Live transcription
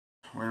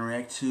we're gonna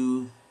react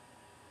to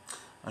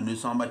a new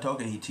song by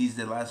Token. He teased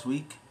it last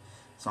week.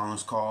 The song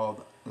is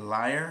called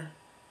LIER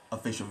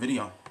official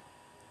video.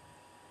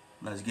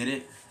 Let's get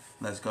it.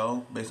 Let's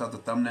go. Based off the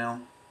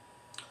thumbnail,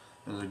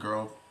 there's a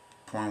girl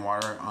pouring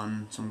water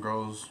on some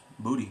girl's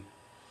booty,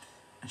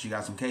 and she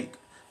got some cake.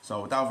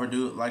 So without further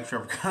ado, like, share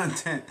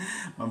content.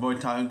 My boy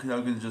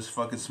Token's just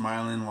fucking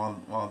smiling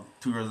while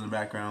two girls in the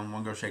background,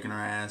 one girl shaking her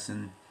ass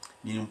and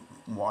getting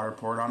water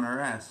poured on her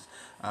ass.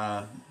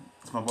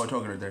 It's my boy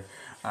Token right there.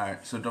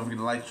 Alright, so don't forget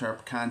to like, share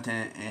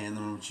content, and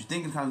then what you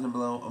think in the comments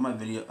below of my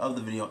video,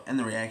 and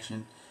the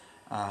reaction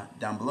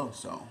down below.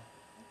 So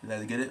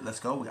let's get it. Let's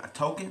go. We got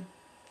Token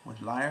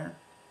with LIER.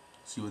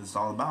 See what it's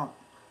all about.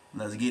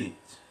 Let's get it.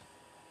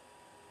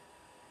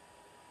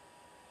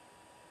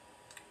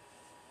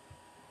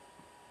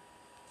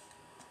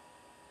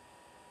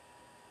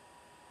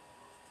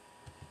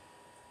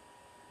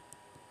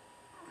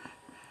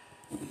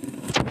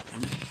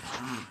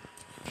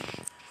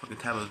 Fucking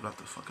tablet's about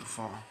to fucking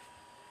fall.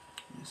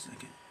 Give me a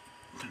second.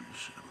 Turn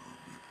this shit up a little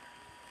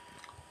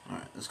bit.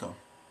 Alright, let's go.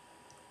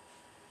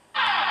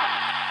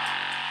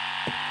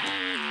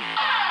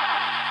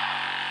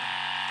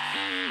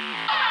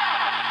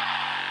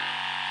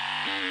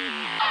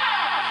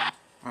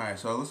 Alright,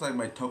 so it looks like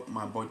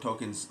my boy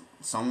Token's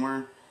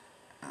somewhere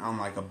on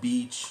like a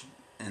beach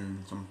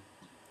and some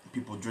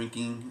people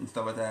drinking and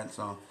stuff like that.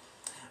 So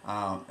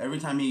every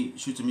time he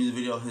shoots a music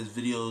video, his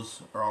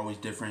videos are always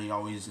different. He's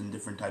always in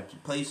different types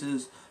of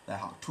places. That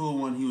Hot Tool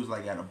one, he was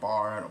like at a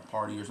bar, at a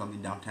party or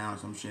something downtown,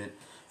 some shit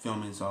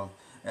filming. So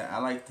I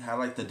like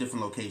the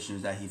different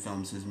locations that he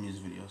films his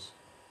music videos.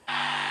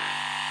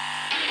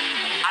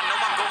 I know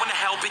I'm going to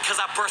hell because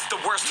I birthed the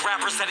worst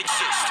rappers that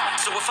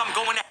exist. So if I'm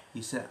going to...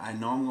 He said, I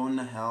know I'm going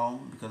to hell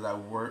because I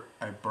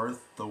birthed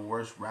the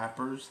worst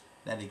rappers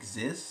that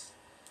exist.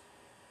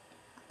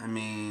 I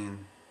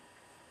mean,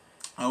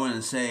 I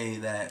wouldn't say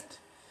that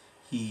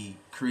he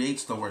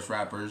creates the worst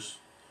rappers,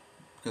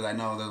 because I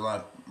know there's a lot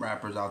of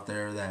rappers out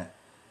there that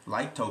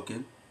like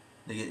Token.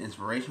 They get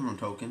inspiration from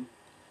Token.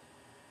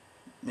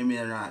 Maybe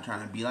they're not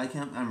trying to be like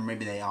him. I mean,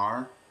 maybe they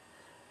are.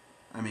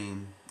 I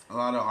mean, a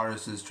lot of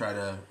artists try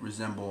to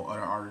resemble other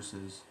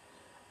artists,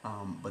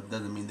 but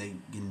doesn't mean they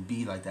can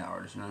be like that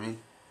artist. You know what I mean?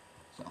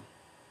 So.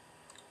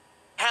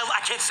 Hell,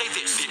 I can't say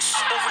this.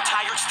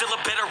 Overtired, still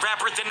a better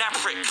rapper than that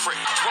prick.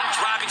 Drunk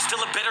driving,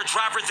 still a better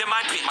driver than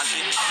my bitch.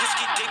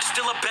 Whiskey dick,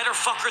 still a better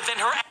fucker than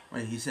her.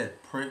 Wait, he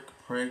said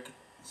prick,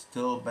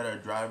 still a better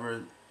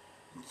driver,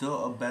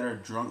 still a better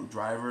drunk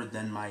driver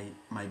than my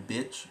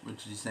bitch,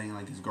 which he's saying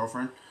like his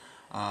girlfriend.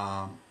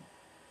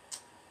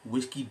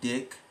 Whiskey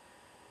dick,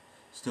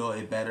 still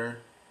a better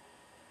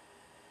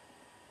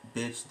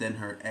bitch than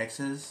her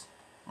exes.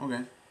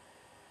 Okay.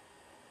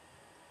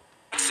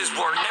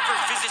 Word never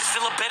visit,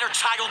 still a better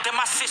child than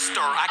my sister.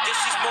 I guess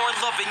she's more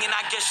loving and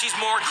I guess she's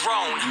more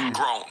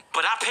grown.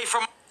 But I pay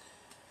for.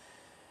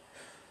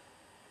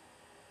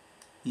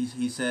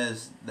 He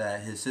says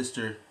that his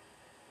sister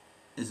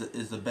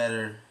is a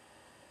better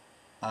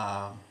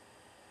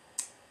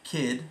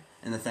kid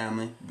in the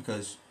family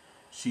because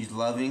she's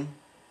loving,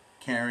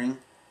 caring,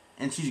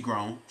 and she's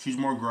grown. She's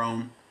more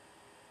grown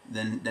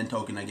than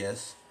Token, I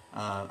guess.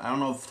 I don't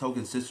know if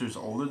Token's sister is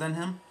older than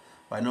him,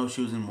 but I know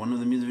she was in one of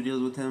the music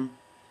videos with him.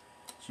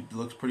 She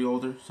looks pretty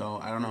older, so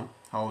I don't know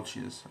how old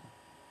she is. So.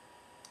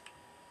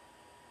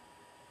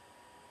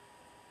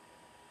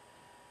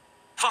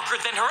 Fucker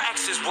than her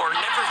exes were.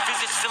 Never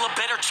visit, still a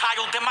better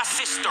child than my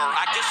sister.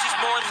 I guess she's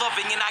more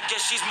loving and I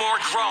guess she's more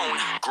grown.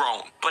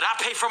 But I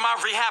pay for my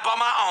rehab on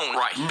my own.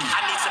 Right.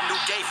 I need some new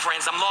gay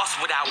friends I'm lost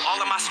without.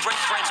 All of my straight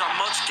friends are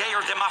much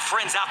gayer than my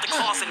friends out the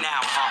closet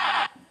now.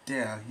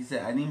 Yeah, he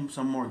said, I need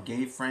some more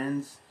gay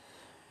friends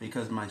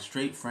because my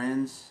straight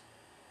friends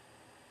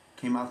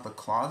came out the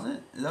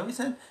closet? Is that what he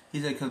said?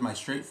 He said, because my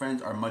straight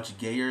friends are much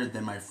gayer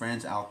than my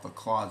friends out the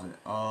closet.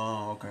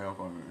 Oh, okay.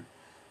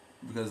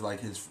 Because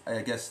like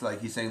I guess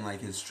like he's saying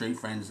like his straight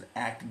friends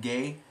act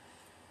gay,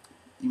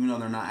 even though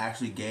they're not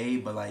actually gay.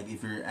 But like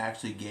if you're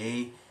actually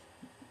gay,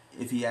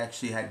 if he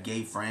actually had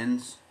gay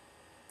friends,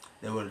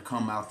 they would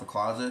come out the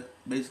closet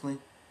basically.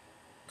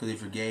 Because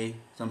if you're gay,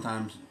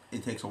 sometimes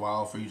it takes a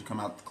while for you to come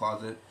out the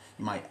closet.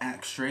 You might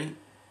act straight,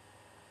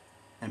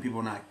 and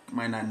people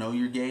might not know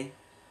you're gay.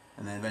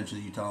 And then eventually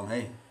you tell them,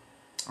 hey,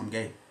 I'm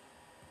gay.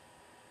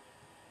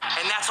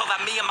 And that's all that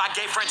me and my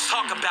gay friends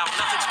talk about.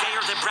 Nothing's gayer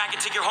than bragging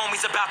to your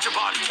homies about your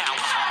body count.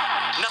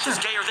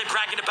 Nothing's gayer than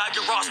bragging about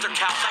your roster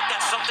count. Like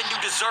that's something you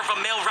deserve a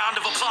male round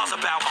of applause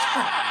about.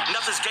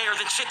 Nothing's gayer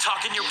than shit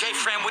talking your gay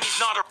friend when he's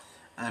not a...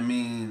 I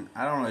mean,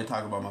 I don't really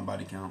talk about my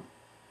body count.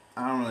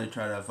 I don't really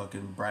try to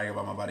fucking brag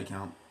about my body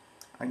count.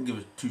 I can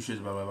give two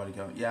shits about my body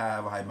count. Yeah, I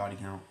have a high body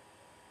count.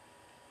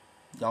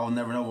 Y'all will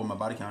never know what my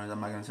body count is.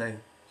 I'm not gonna say.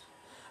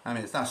 I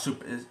mean, it's not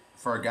super.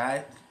 For a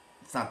guy,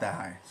 it's not that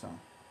high. So.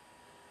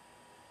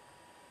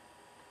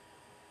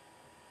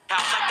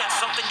 Like that's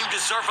something you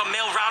deserve a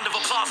male round of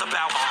applause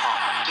about.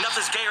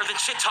 Nothing's gayer than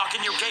shit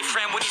talking your gay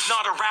friend when he's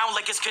not around.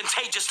 Like it's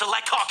contagious to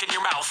like cock in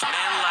your mouth.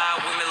 Men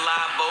lie, women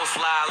lie, both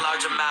lie,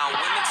 large amount.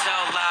 Women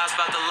tell lies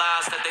about the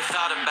lies that they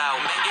thought about.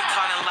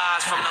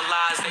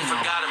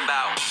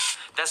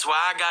 That's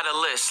why I got a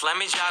list. Let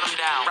me jot them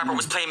down. Rapper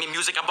was playing me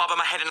music. I'm bobbing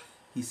my head and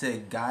He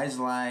said guys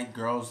lie,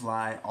 girls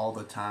lie all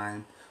the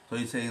time. So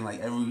he's saying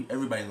like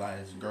everybody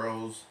lies.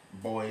 Girls,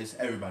 boys,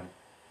 everybody.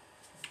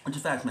 Which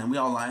is facts, man. We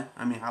all lie.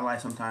 I mean, I lie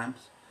sometimes.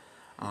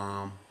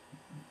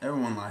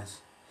 Everyone lies.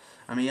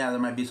 I mean, yeah, there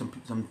might be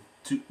some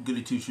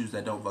goody two shoes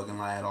that don't fucking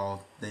lie at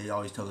all. They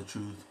always tell the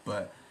truth.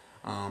 But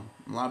a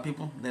lot of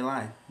people, they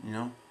lie, you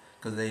know,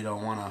 because they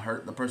don't want to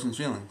hurt the person's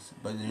feelings.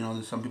 But you know,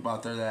 there's some people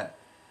out there that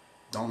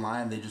don't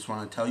lie and they just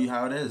want to tell you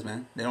how it is,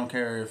 man. They don't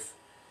care if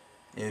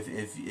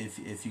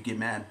you get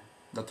mad.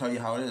 They'll tell you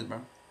how it is,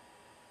 bro.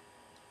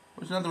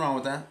 There's nothing wrong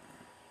with that.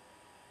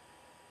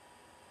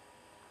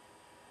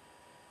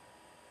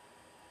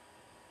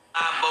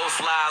 I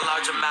both lie a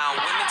large amount.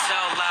 Women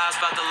tell lies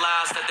about the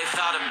lies that they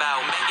thought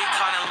about. Men get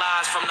caught in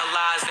lies from the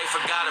lies they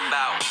forgot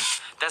about.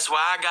 That's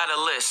why I got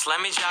a list. Let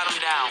me jot them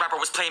down. Rapper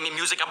was playing me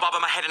music. I'm bobbing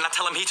my head and I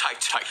tell him he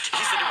typed.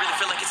 He said it really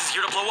feel like it's his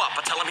year to blow up.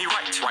 I tell him he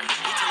right. He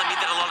telling me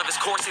that a lot of his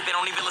core say they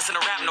don't even listen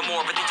to rap no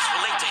more, but they just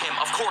relate to him.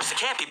 Of course, it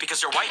can't be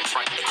because you're white.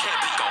 It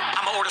can't be.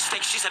 I'ma order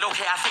steak. She said,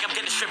 okay, I think I'm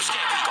getting shrimp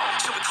scampi.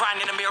 She'll be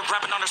crying in the mirror,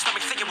 grabbing on her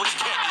stomach, thinking what you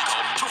can't eat.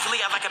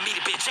 Truthfully, I like a meaty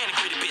bitch and a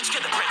greedy bitch.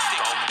 Get the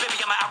breadsticks. Baby,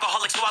 I'm an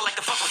alcoholic, so I like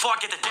to fuck before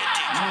I get the dead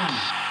dick.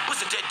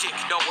 What's a dead dick?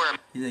 Don't worry.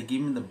 He said,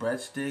 give me the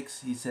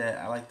breadsticks. He said,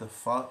 I like to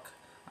fuck.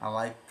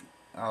 I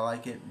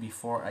like it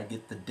before I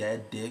get the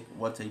dead dick.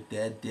 What's a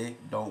dead dick?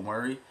 Don't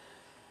worry.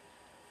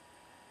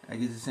 I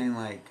guess he's saying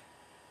like,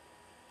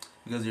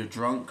 because you're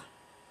drunk,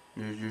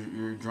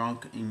 you're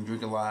drunk and you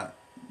drink a lot,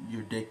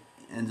 your dick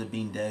ends up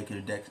being dead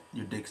because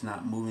your dick's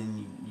not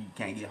moving. You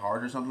can't get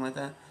hard or something like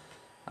that.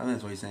 I think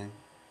that's what he's saying.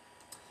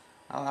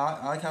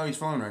 I like how he's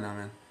flowing right now,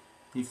 man.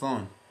 He's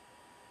flowing.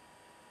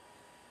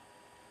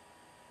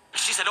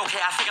 She said, okay,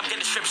 I think I'm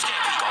getting shrimp scampi.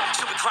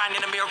 She'll be crying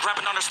in the mirror,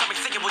 grabbing on her stomach,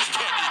 thinking what you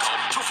can't eat.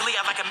 Truthfully,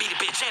 I like a meaty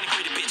bitch and a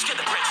greedy bitch. Get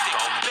the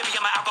breadsticks. Baby,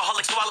 I'm an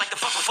alcoholic, so I like to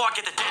fuck before I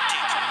get the dead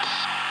dick.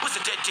 What's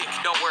a dead dick?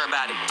 Don't worry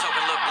about it.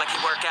 Token look like he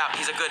work out.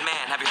 He's a good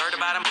man. Have you heard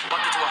about him?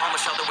 Walked into a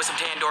homeless shelter with some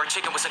tandoor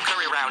chicken with some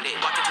curry around it.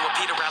 Walked into a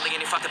PETA rally and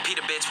he fucked a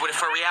PETA bitch with a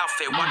furry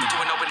outfit. Walked into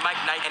an open mic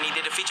night and he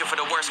did a feature for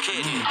the worst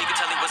kid. You could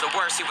tell he was the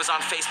worst. He was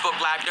on Facebook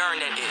Live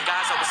during it.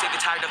 Guys always say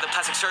they're tired of the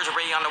plastic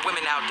surgery on the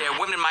women out there.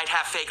 Women might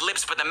have fake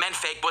lips, but the men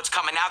fake what's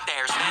coming out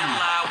there. Men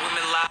lie,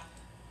 women lie.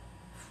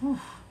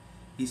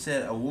 He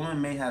said a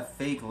woman may have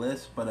fake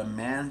lips, but a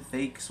man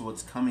fakes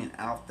what's coming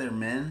out their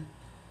men.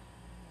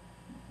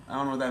 I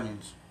don't know what that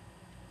means.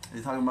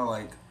 They're talking about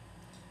like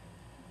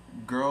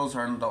girls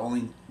aren't the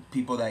only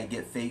people that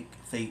get fake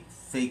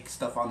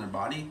stuff on their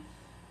body.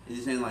 Is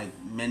he saying like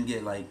men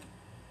get like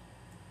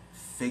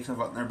fake stuff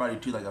on their body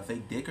too, like a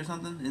fake dick or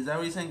something? Is that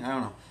what he's saying? I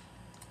don't know.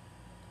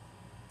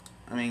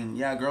 I mean,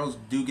 yeah, girls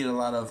do get a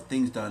lot of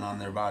things done on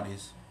their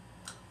bodies.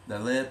 Their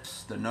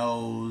lips, their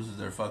nose,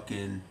 their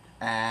fucking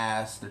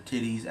ass, their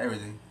titties,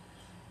 everything.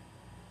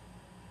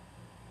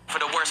 For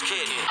the worst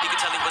kid, you could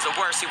tell he was the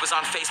worst. He was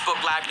on Facebook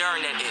Live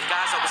during it.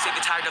 Guys always say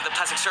they're tired of the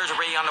plastic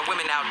surgery on the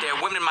women out there.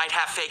 Women might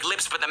have fake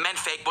lips, but the men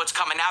fake what's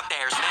coming out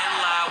there. Men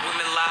lie,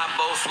 women lie,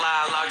 both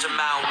lie a large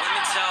amount.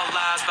 Women tell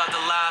lies about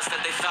the lies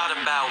that they thought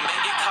about. Men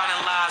get caught in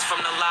lies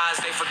from the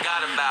lies they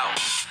forgot about.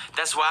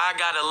 That's why I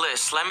got a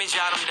list. Let me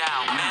jot them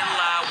down. Men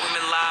lie,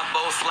 women lie,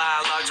 both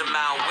lie a large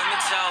amount. Women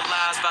tell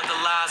lies about the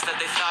lies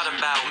that they thought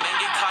about. Men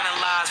get caught in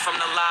lies from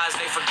the lies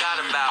they forgot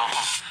about.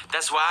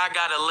 That's why I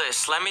got a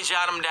list. Let me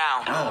jot them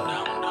down.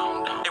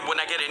 And when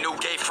I get a new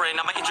gay friend,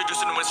 I'ma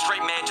introduce them to a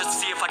straight man just to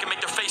see if I can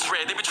make their face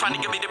red. They've been trying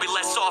to get me to be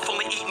less soft,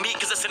 only eat meat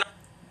because it's in.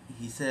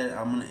 He said,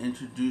 I'm gonna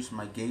introduce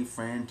my gay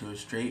friend to a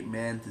straight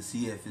man to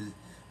see if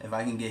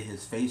I can get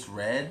his face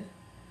red.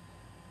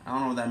 I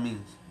don't know what that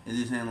means. Is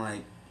he saying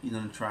like he's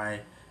gonna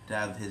try to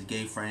have his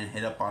gay friend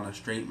hit up on a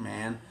straight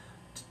man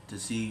to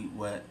see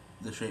what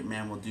the straight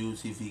man will do,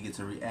 see if he gets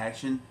a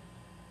reaction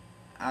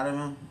out of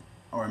him,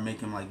 or make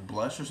him like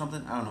blush or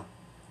something? I don't know.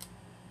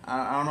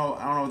 I don't know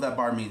what that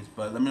bar means,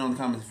 but let me know in the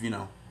comments if you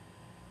know.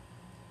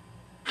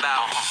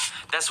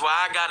 That's why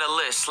I got a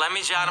list. Let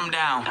me jot them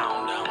down.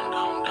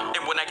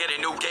 And when I get a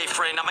new gay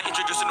friend, I'ma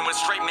introduce them to a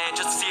straight man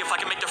just to see if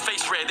I can make their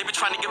face red. They've been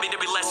trying to get me to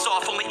be less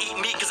soft, only eat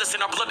meat because it's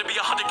in our blood to be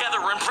a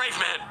hunter-gatherer and brave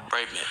man.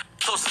 Brave man.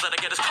 Closest that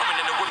I get is coming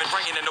in the women,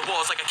 banging in the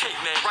walls like a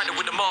caveman. Riding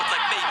with the mob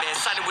like Mayman,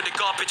 siding with the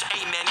garbage,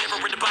 amen. Never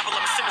read the Bible,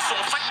 I'm a sinner, so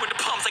I'm fighting with the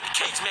palms like a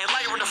cage man.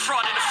 Liar and a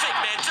fraud and a fake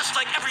man, just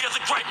like every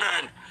other great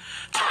man.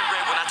 Turn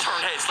red when I turn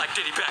heads like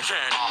Diddy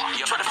backhand.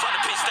 Try to find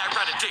a bitch that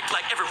ride a dick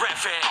like every rap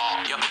fan.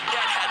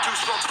 Dad had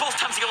 2 strokes, both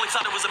times he only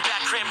thought it was a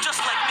back cramp.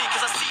 Just like me,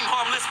 cause I seem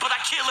harmless, but I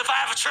kill if I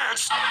have a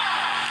chance.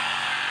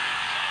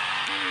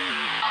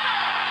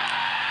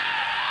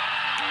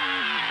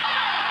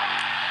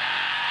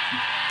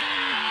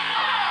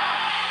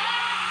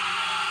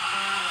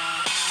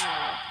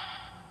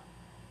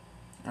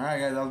 Alright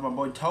guys, that was my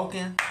boy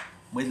Token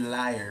with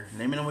Liar.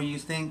 Let me know what you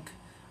think.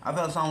 I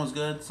thought the song was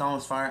good. The song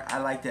was fire. I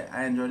liked it.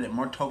 I enjoyed it.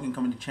 More Token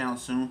coming to the channel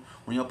soon.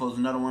 When he uploads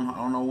another one, I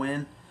don't know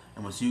when.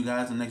 And we'll see you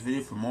guys in the next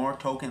video for more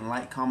Token.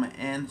 Like, comment,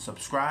 and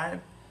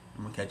subscribe.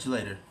 And we'll catch you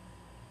later.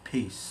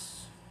 Peace.